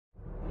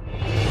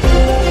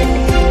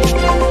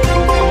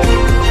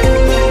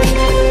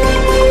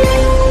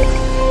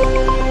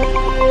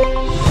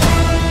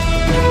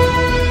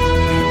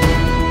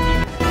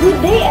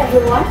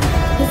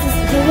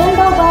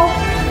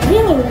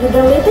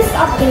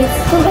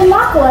graduates from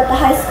Immaculata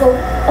High School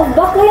of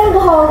Baclayan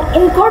Bohol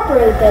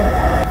Incorporated.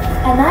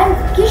 And I'm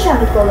Kisha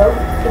Mikolo.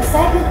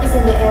 Excitement is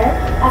in the air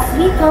as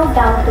we count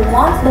down to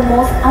one of the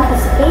most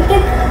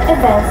anticipated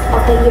events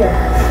of the year,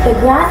 the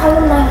Grand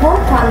Alumni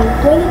Homecoming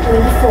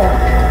 2024.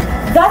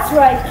 That's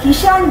right,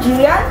 Kisha and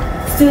Jillian.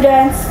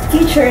 Students,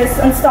 teachers,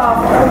 and staff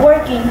are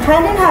working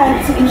hand in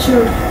hand to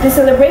ensure the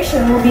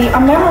celebration will be a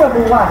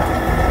memorable one.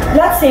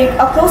 Let's take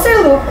a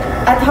closer look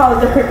at how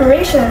the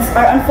preparations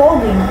are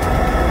unfolding.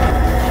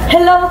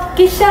 Hello,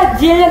 Kisha,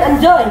 Jillian,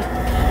 and Joy.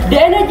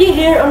 The energy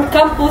here on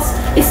campus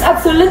is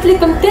absolutely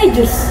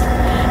contagious.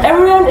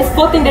 Everyone is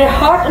putting their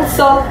heart and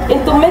soul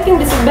into making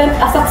this event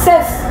a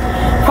success,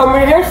 from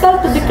rehearsal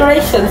to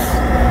decorations.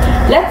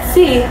 Let's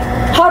see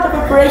how the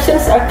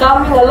preparations are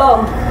coming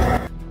along.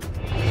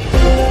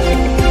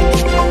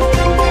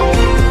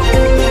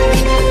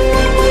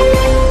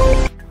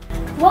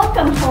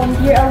 Welcome home,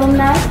 dear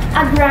alumni.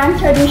 A grand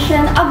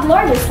tradition, a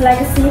glorious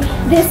legacy.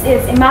 This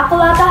is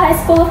Immaculata High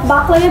School of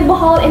Baclayan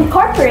Bohol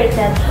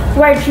Incorporated,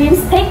 where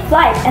dreams take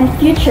flight and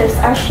futures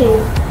are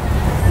shaped.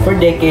 For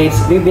decades,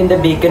 we've been the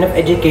beacon of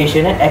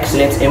education and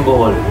excellence in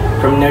Bohol,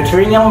 from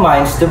nurturing young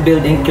minds to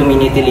building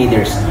community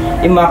leaders.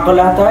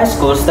 Immaculata High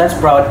School stands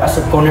proud as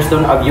a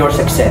cornerstone of your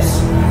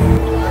success.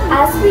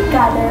 As we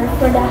gather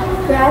for the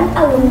Grand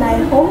Alumni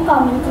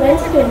Homecoming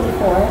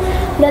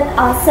 2024, let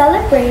us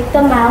celebrate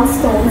the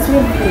milestones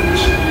we've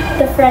reached,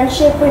 the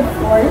friendship we've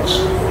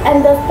forged, and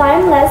the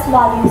timeless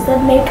values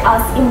that make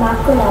us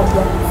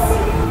Immaculatas.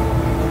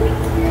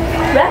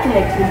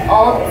 Reconnect with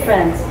old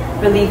friends,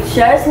 relive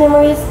shared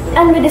memories,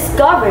 and we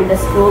discover the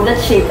school that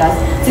shaped us.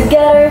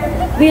 Together,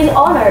 we'll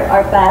honor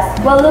our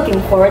past while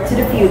looking forward to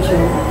the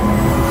future.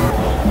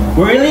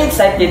 We're really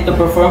excited to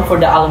perform for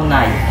the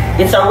alumni.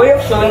 It's our way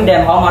of showing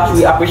them how much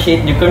we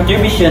appreciate their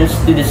contributions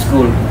to the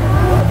school.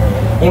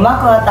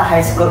 Immaculata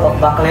High School of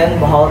Baclayan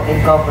Bohol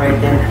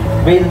Incorporated,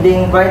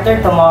 building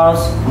brighter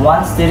tomorrows,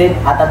 one student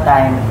at a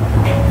time.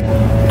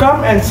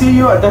 Come and see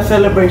you at the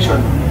celebration.